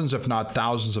dozens, if not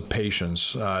thousands, of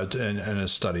patients in a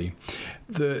study.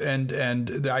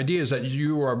 The idea is that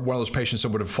you are one of those patients that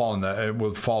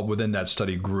would fall within that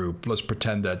study group. Let's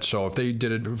pretend that. So if they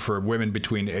did it for women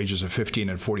between the ages of 15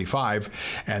 and 45,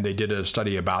 and they did a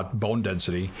study about bone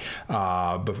density,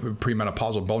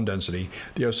 premenopausal bone density,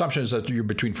 the assumption is that you're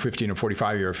between 15 and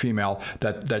 45, you're a female,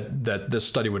 that this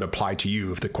study would apply to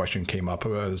you if the question came up,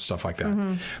 stuff like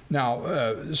that. Now,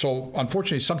 so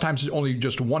unfortunately, sometimes only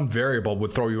just one variable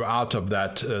would throw you out of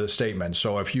that statement.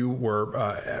 So if you were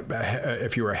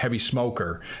a heavy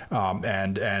smoker,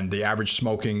 and the average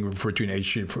smoking between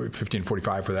age 15 and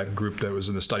 45 for that group that was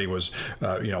in the study was,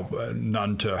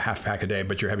 none to half pack a day,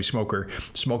 but you're a heavy smoker.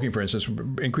 Smoking, for instance,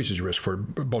 increases your risk for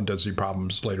bone density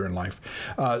problems later in life.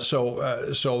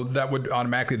 So that would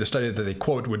automatically, the study that they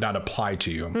quote would not apply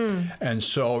to you. And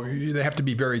so they have to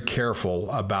be very careful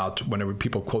about whenever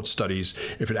people quote studies,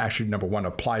 if it actually, number one,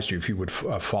 applies to you, if you would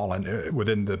fall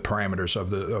within the parameters of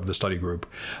the study group.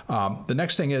 The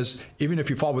next thing is, even if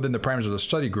you fall within the parameters of the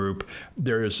study group,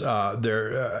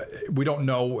 we don't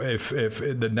know if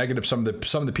the negative, some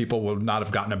of the people will not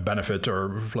have gotten a benefit,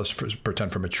 or let's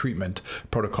pretend from a treatment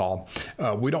protocol,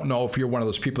 all, we don't know if you're one of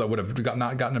those people that would have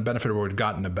not gotten a benefit or would have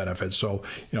gotten a benefit. So,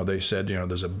 they said,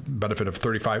 there's a benefit of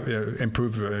 35,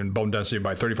 improve in bone density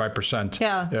by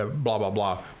 35%, blah, blah,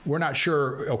 blah. We're not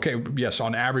sure. Okay, yes,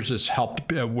 on average, this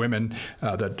helped women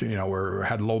that,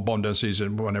 had low bone densities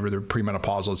and whenever they're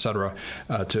premenopausal, et cetera,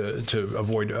 to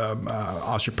avoid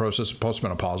osteoporosis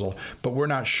postmenopausal. But we're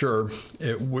not sure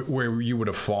where you would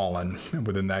have fallen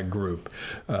within that group.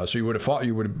 So you would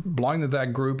have belonged to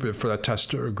that group for that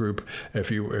test group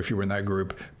if you were in that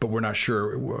group. But we're not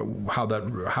sure how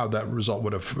that result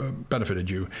would have benefited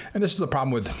you. And this is the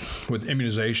problem with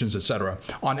immunizations, et cetera.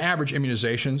 On average,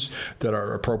 immunizations that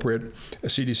are appropriate,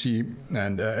 CDC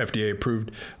and FDA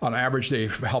approved, on average, they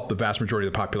help the vast majority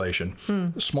of the population.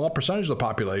 Small percentage of the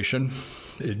population,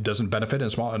 it doesn't benefit,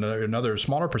 and another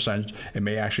smaller percentage, it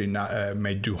may actually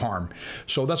may do harm.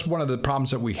 So that's one of the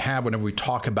problems that we have whenever we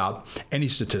talk about any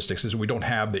statistics, is we don't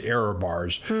have the error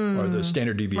bars or the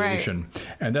standard deviation. Right.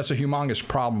 And that's a humongous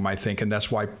problem, I think, and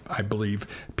that's why I believe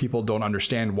people don't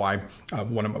understand why,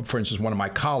 for instance, one of my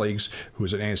colleagues, who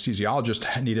was an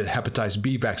anesthesiologist, needed hepatitis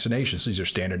B vaccinations. These are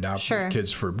standard now for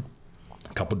kids for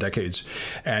a couple decades,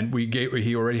 and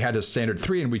he already had a standard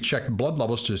 3, and we checked blood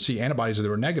levels to see antibodies that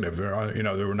were negative, they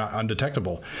were not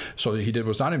undetectable. So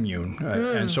was not immune,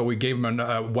 and so we gave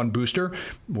him one booster,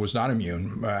 was not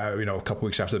immune, a couple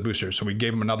weeks after the booster. So we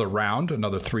gave him another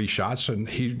 3 shots, and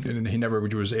he never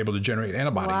was able to generate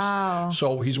antibodies. Wow.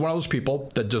 So he's one of those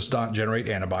people that does not generate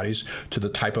antibodies to the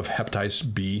type of hepatitis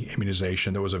B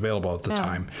immunization that was available at the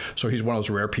time. So he's one of those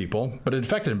rare people, but it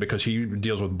affected him because he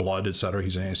deals with blood, et cetera.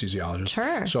 He's an anesthesiologist.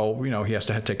 Sure. So, he has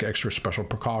to take extra special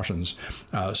precautions.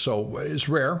 So it's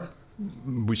rare.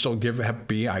 We still give Hep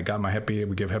B. I got my Hep B.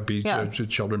 We give Hep B to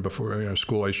children before,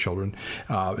 school-age children.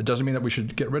 It doesn't mean that we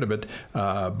should get rid of it,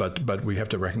 but we have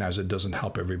to recognize it doesn't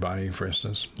help everybody, for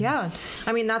instance. Yeah.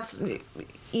 I mean, that's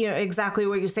exactly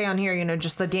what you say on here,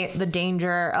 just the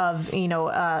danger of,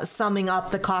 summing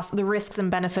up the cost, the risks and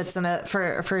benefits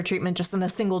for a treatment just in a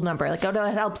single number. Like, it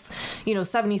helps,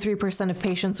 73% of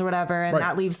patients or whatever. And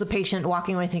that leaves the patient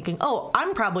walking away thinking, oh,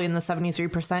 I'm probably in the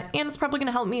 73% and it's probably going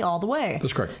to help me all the way.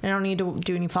 That's correct. I don't need to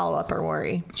do any follow-up or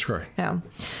worry. That's correct. Yeah.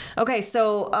 Okay.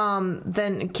 So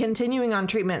then continuing on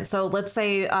treatment. So let's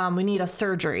say we need a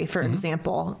surgery, for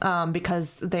example,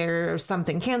 because there's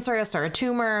something cancerous or a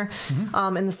tumor.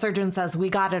 And the surgeon says, we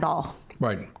got it all.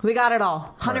 Right. We got it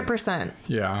all. 100%. Right.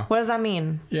 Yeah. What does that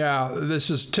mean? Yeah.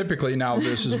 This is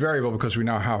variable because we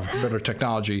now have better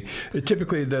technology.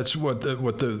 Typically, that's what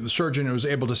the surgeon was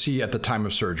able to see at the time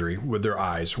of surgery with their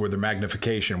eyes, with their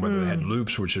magnification, whether they had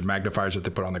loupes, which is magnifiers that they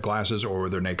put on the glasses, or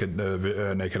their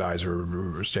naked eyes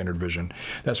or standard vision.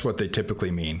 That's what they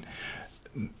typically mean.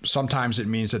 Sometimes it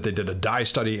means that they did a dye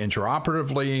study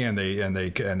intraoperatively, and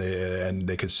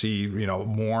they could see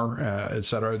more, et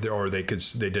cetera, or they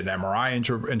did an MRI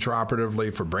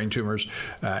intraoperatively for brain tumors,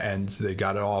 and they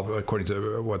got it all according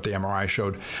to what the MRI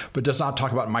showed, but does not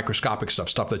talk about microscopic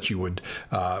stuff that you would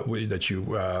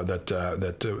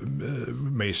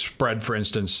may spread, for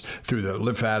instance, through the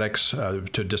lymphatics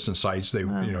to distant sites.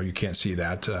 You can't see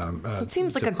that. So it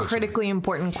seems like a critically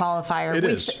important qualifier. It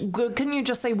is. Couldn't you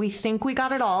just say we think we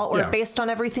got it all, or based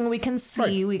on everything we can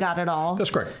see, we got it all?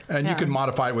 That's correct. And you can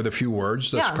modify it with a few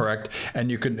words. That's correct. And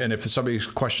you can, and if somebody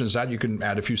questions that, you can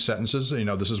add a few sentences.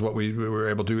 This is what we were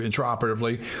able to do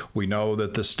intraoperatively. We know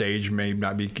that the stage may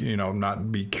not be,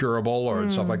 not be curable or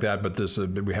stuff like that, but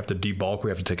we have to debulk.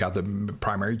 We have to take out the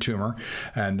primary tumor,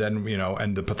 and then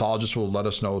and the pathologist will let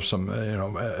us know some,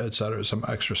 et cetera, some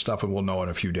extra stuff, and we'll know in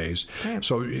a few days. Right.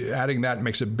 So adding that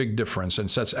makes a big difference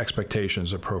and sets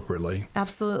expectations appropriately.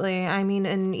 Absolutely. I mean,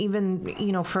 and even,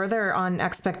 further on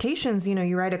expectations,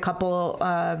 you write a couple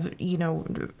of,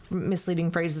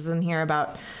 misleading phrases in here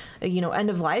about, end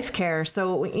of life care.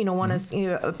 So, one is,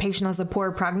 a patient has a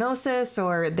poor prognosis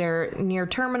or they're near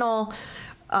terminal.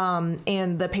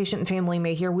 And the patient and family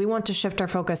may hear, we want to shift our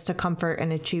focus to comfort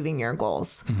and achieving your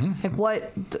goals.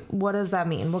 Like what does that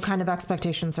mean? What kind of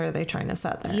expectations are they trying to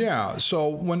set there? Yeah. So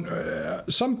when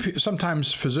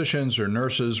sometimes physicians or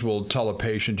nurses will tell a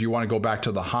patient, do you want to go back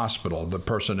to the hospital? The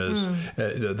person is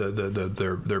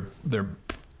their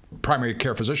primary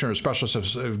care physician or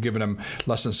specialist have given him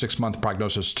less than 6 month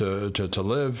prognosis to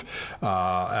live,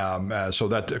 so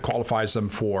that qualifies them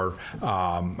for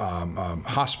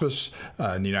hospice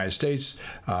in the United States.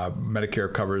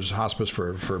 Medicare covers hospice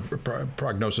for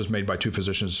prognosis made by 2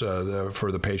 physicians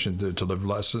for the patient to live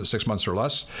 6 months or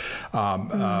less.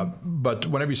 But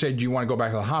whenever you say, do you want to go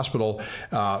back to the hospital,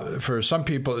 for some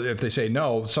people, if they say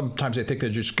no, sometimes they think they're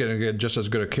just going to get just as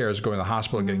good a care as going to the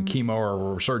hospital and getting chemo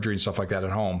or surgery and stuff like that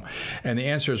at home. home. And the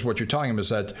answer is, what you're telling them is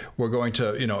that we're going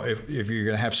to, if you're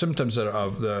going to have symptoms that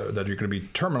you're going to be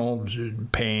terminal,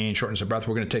 pain, shortness of breath,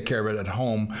 we're going to take care of it at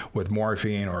home with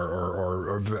morphine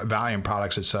or Valium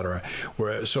products, et cetera.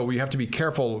 So we have to be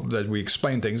careful that we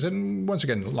explain things. And once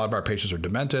again, a lot of our patients are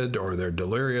demented or they're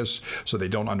delirious, so they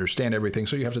don't understand everything.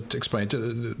 So you have to explain to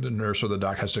the nurse, or the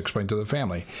doc has to explain to the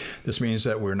family. This means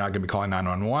that we're not going to be calling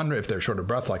 911 if they're short of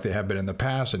breath like they have been in the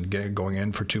past and going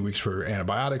in for 2 weeks for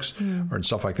antibiotics or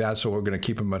stuff like that. So we're going to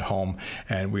keep them at home,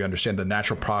 and we understand the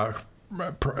natural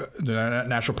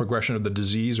progression of the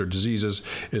disease or diseases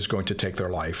is going to take their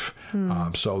life.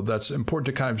 So that's important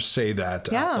to kind of say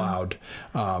that out loud.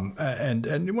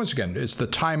 And once again, it's the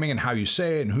timing and how you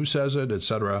say it and who says it, et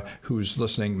cetera, who's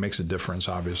listening makes a difference,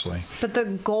 obviously. But the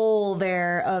goal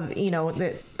there of,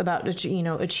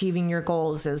 achieving your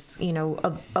goals is,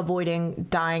 avoiding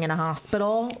dying in a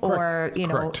hospital or,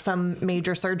 some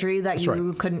major surgery that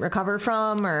you couldn't recover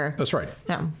from or. That's right.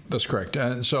 Yeah. That's correct.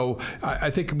 And so I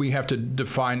think we have to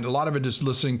define, a lot of it is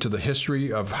listening to the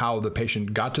history of how the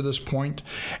patient got to this point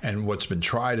and what's been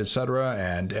tried, et cetera,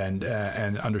 and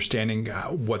understanding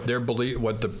what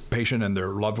the patient and their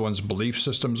loved ones' belief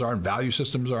systems are and value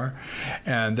systems are,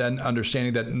 and then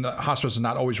understanding that hospice is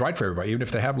not always right for everybody, even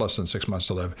if they have less than 6 months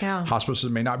to live. Yeah. Hospices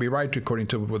may not be right according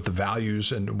to what the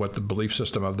values and what the belief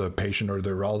system of the patient or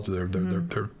their relative,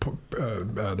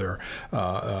 their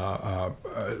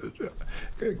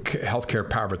healthcare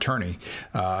power of attorney,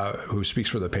 who speaks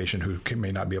for the patient who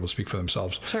may not be able to speak for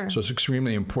themselves. Sure. So it's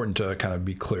extremely important to kind of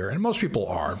be clear. And most people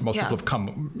are. Most people have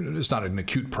come, it's not an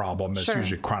acute problem. It's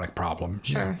usually a chronic problem.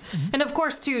 Sure. And of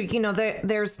course, too,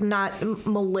 there's not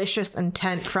malicious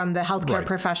intent from the healthcare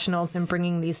professionals in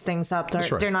bringing these things up.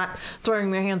 They're not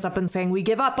throwing their hands up and saying, we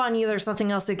give up on you, there's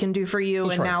nothing else we can do for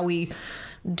you, now we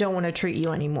don't want to treat you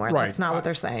anymore. Right. That's not what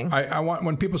they're saying.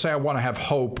 When people say, I want to have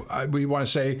hope, we want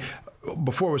to say,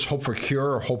 before it was hope for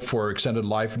cure or hope for extended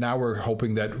life. Now we're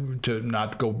hoping that to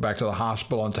not go back to the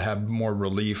hospital and to have more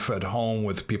relief at home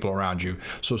with people around you.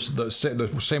 So the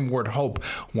same word hope,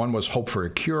 one was hope for a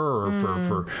cure or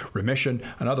for remission.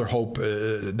 Another hope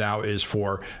now is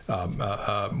for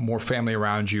more family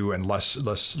around you and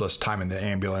less time in the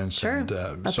ambulance. Sure, and,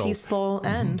 a peaceful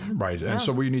end. Right, and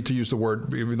so we need to use the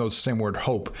word, even though it's the same word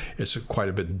hope, it's quite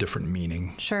a bit different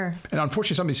meaning. Sure. And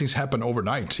unfortunately, some of these things happen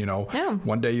overnight.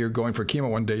 One day you're going for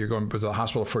chemo, one day you're going to the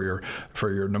hospital for your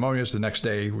pneumonias, the next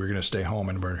day we're going to stay home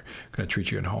and we're going to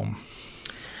treat you at home.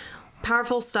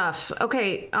 Powerful stuff.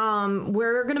 Okay,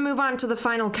 we're going to move on to the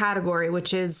final category,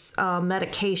 which is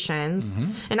medications.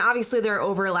 And obviously there are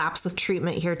overlaps with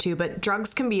treatment here too, but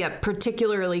drugs can be a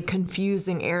particularly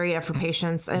confusing area for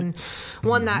patients, and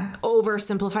one that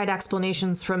oversimplified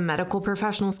explanations from medical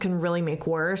professionals can really make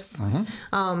worse.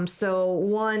 So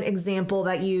one example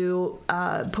that you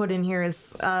put in here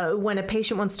is when a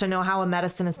patient wants to know how a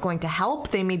medicine is going to help,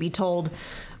 they may be told,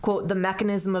 quote, the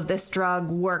mechanism of this drug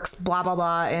works, blah, blah,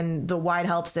 blah, and the why it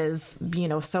helps is,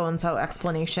 so-and-so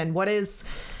explanation.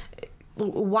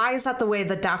 Why is that the way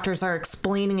that doctors are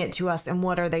explaining it to us, and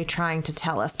what are they trying to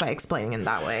tell us by explaining it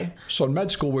that way? So in med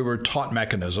school, we were taught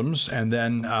mechanisms, and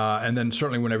then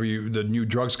certainly whenever the new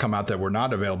drugs come out that were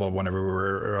not available whenever we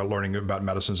were learning about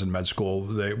medicines in med school,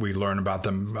 we learn about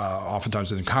them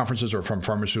oftentimes in conferences or from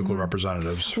pharmaceutical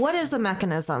representatives. What is the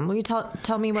mechanism? Will you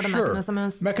tell me what a mechanism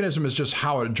is? Mechanism is just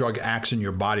how a drug acts in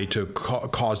your body to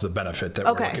cause the benefit that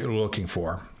we're looking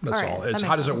for. That's all. It's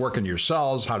how does it work in your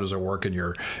cells? How does it work with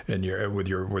your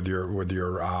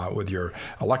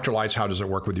electrolytes? How does it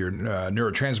work with your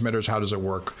neurotransmitters? How does it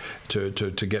work to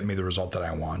get me the result that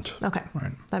I want? Okay,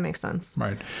 right. That makes sense.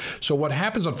 Right. So what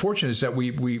happens, unfortunately, is that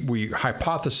we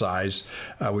hypothesize,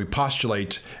 we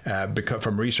postulate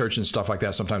from research and stuff like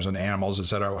that, sometimes on animals, et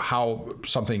cetera, how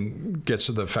something gets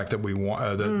to the effect that we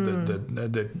want,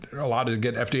 that allowed to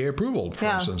get FDA approval, for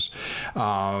instance.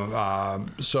 And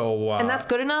that's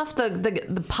good enough.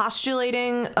 The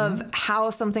postulating of how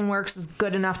something works is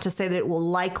good enough to say that it will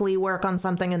likely work on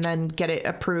something and then get it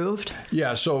approved?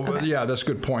 Yeah, that's a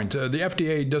good point. The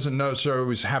FDA doesn't necessarily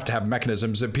always have to have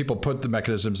mechanisms. That people put the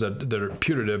mechanisms that are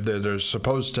putative, that are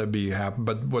supposed to be happen.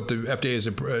 But what the FDA is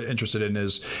interested in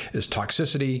is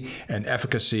toxicity, and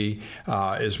efficacy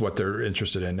is what they're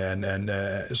interested in. And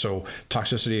so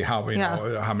toxicity,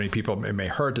 how many people it may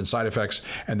hurt, and side effects,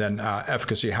 and then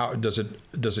efficacy, how does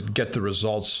it get the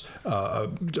results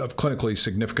of clinically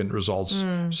significant results,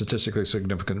 statistically statistically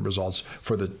significant results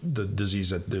for the disease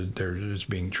that there is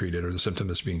being treated or the symptom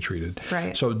that's being treated.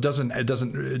 Right. So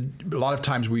a lot of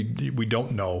times we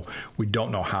don't know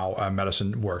how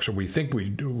medicine works, or we think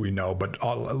we know, but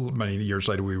many years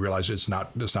later we realize it's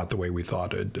not the way we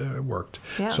thought it worked.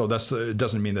 Yeah. So it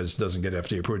doesn't mean that it doesn't get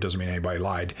FDA approved. It doesn't mean anybody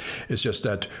lied. It's just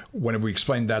that when we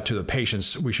explain that to the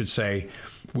patients, we should say,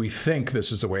 we think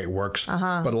this is the way it works,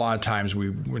 but a lot of times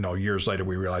years later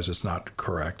we realize it's not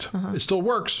correct. It still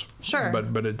works, sure,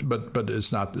 but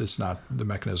it's not the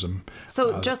mechanism.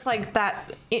 So just like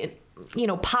that,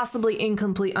 possibly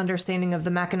incomplete understanding of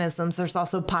the mechanisms, there's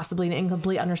also possibly an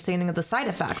incomplete understanding of the side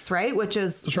effects, right? Which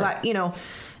is what,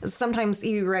 sometimes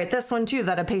you write this one too,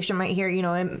 that a patient might hear,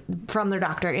 from their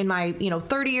doctor, in my,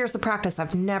 30 years of practice,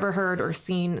 I've never heard or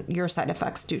seen your side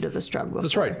effects due to this drug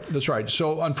before. That's right.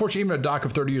 So unfortunately, even a doc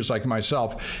of 30 years like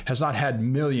myself has not had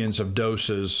millions of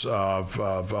doses of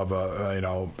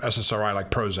SSRI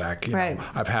like Prozac. Right.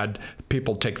 I've had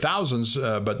people take thousands,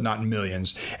 but not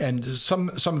millions. And some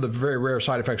of the very rare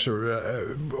side effects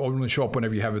only show up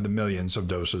whenever you have the millions of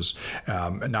doses,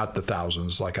 not the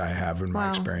thousands like I have in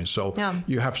my experience. So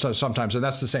you have to sometimes, and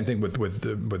that's the same thing with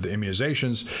the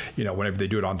immunizations. Whenever they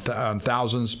do it on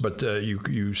thousands, but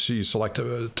you see select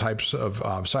types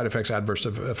of side effects, adverse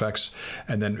effects,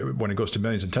 and then when it goes to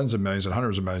millions and tens of millions and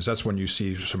hundreds of millions, that's when you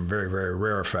see some very, very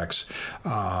rare effects.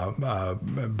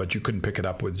 But you couldn't pick it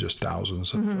up with just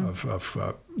thousands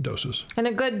of doses. And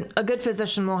a good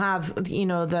physician will have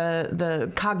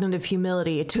the cognitive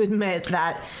humility to admit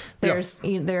that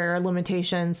there are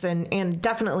limitations and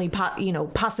definitely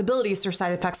possibilities for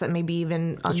side effects that may be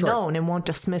even unknown and won't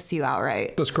dismiss you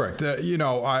outright. That's correct. We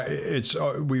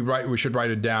should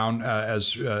write it down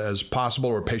as possible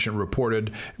or patient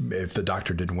reported if the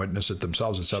doctor didn't witness it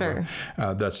themselves, et cetera.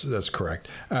 Sure. That's correct.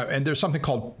 And there's something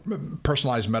called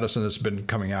personalized medicine that's been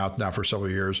coming out now for several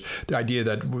years. The idea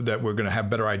that we're going to have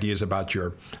better ideas about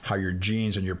how your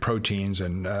genes and your proteins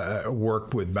and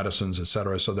work with medicines, et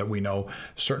cetera, so that we know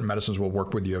certain medicines will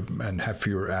work with you and have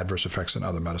fewer adverse effects than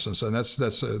other medicines. And that's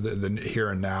the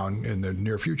here and now, and in the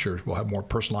near future, we'll have more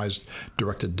personalized,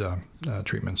 directed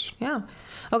treatments. Yeah.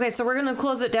 Okay, so we're going to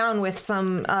close it down with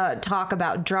some talk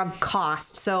about drug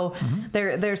cost. So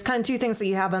there's kind of two things that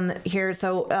you have on here.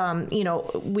 So,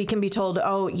 we can be told,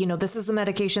 this is the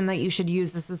medication that you should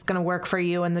use. This is going to work for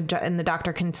you. And the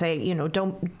doctor can say,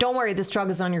 don't worry, this drug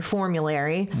is on your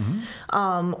formulary.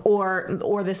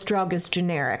 Or this drug is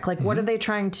generic. Like, what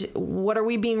are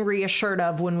we being reassured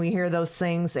of when we hear those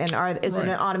things? And is it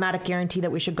an automatic guarantee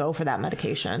that we should go for that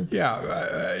medication? Yeah.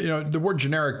 The word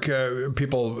generic,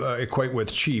 people equate with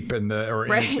cheap or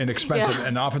inexpensive,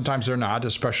 and oftentimes they're not,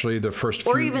 especially the first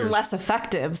few or even years. Less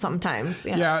effective sometimes.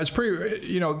 Yeah, it's pretty.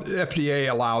 The FDA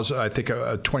allows, I think,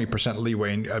 a 20%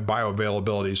 leeway in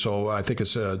bioavailability. So I think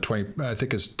it's 10 or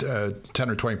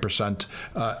 20%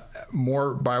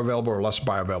 more bioavailable or less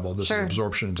bioavailable. This is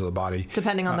absorption into the body,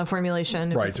 depending on the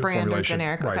formulation, if it's brand or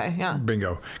generic. Right. Okay, yeah,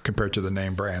 bingo. Compared to the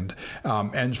name brand,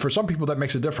 and for some people that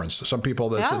makes a difference. Some people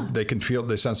they can feel,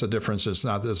 they sense the difference. It's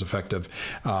not as effective,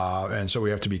 and so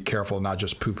we have to be careful, not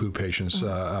just poo-poo patients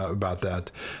about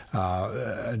that,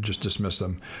 and just dismiss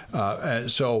them. And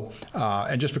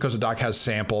just because a doc has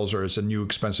samples or it's a new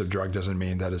expensive drug doesn't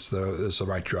mean that it's the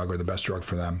right drug or the best drug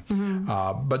for them.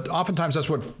 But oftentimes that's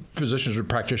what physicians or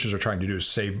practitioners are trying to do, is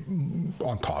save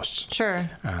on costs. Sure.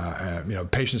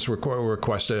 Patients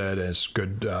requested it as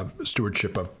good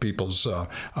stewardship of people's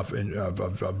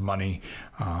of money,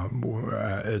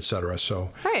 et cetera. So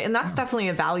right, and that's definitely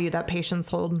a value that patients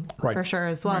hold for sure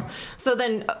as well. Right. So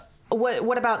then,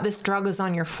 what about this drug is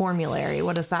on your formulary?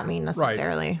 What does that mean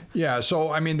necessarily? Right. Yeah.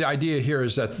 So I mean, the idea here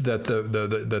is that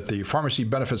the pharmacy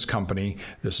benefits company.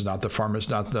 This is not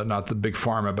the not the big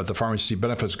pharma, but the pharmacy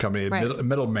benefits company,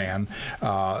 middleman,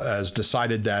 has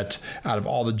decided that out of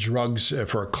all the drugs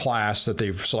for a class that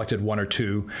they've selected one or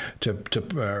two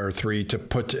or three to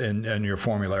put in your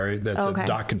formulary that the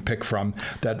doc can pick from,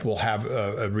 that will have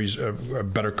a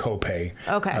better copay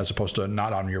as opposed to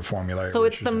not on your formulary. So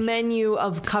it's the menu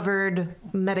of covered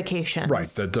medications. Right,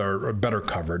 that are better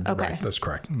covered. Okay. Right, that's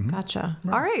correct. Gotcha.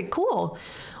 Right. All right, cool.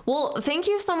 Well, thank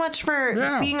you so much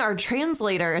for being our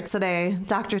translator today,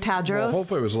 Dr. Tadros. Well,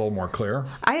 hopefully it was a little more clear.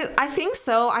 I think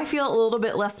so. I feel a little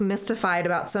bit less mystified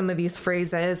about some of these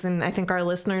phrases, and I think our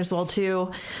listeners will too.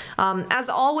 As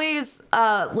always,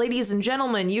 ladies and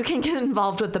gentlemen, you can get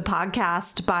involved with the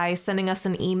podcast by sending us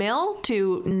an email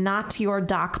to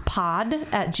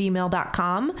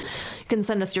notyourdocpod@gmail.com. You can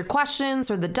send us your questions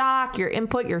or the doc, your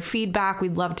input, your feedback.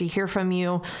 We'd love to hear from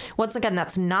you. Once again,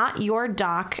 that's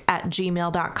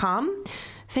notyourdoc@gmail.com.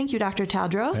 Thank you, Dr.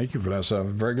 Tadros. Thank you, Vanessa.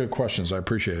 Very good questions. I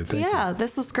appreciate it. Thank you. Yeah,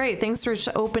 this was great. Thanks for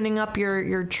opening up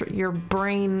your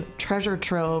brain treasure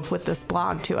trove with this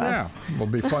blog to us. Yeah, it'll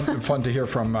be fun to hear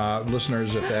from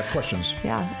listeners if they have questions.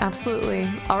 Yeah, absolutely.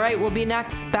 All right, we'll be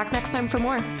back next time for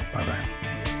more. Bye-bye.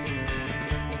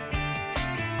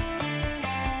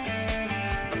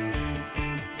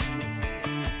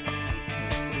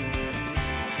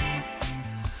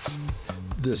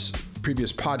 This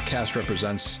previous podcast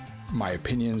represents my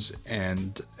opinions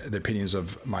and the opinions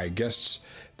of my guests.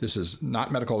 This is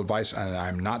not medical advice, and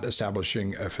I'm not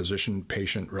establishing a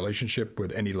physician-patient relationship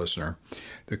with any listener.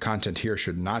 The content here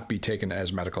should not be taken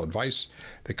as medical advice.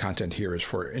 The content here is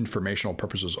for informational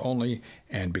purposes only,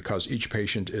 and because each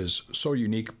patient is so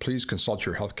unique, please consult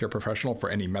your healthcare professional for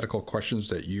any medical questions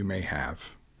that you may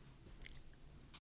have.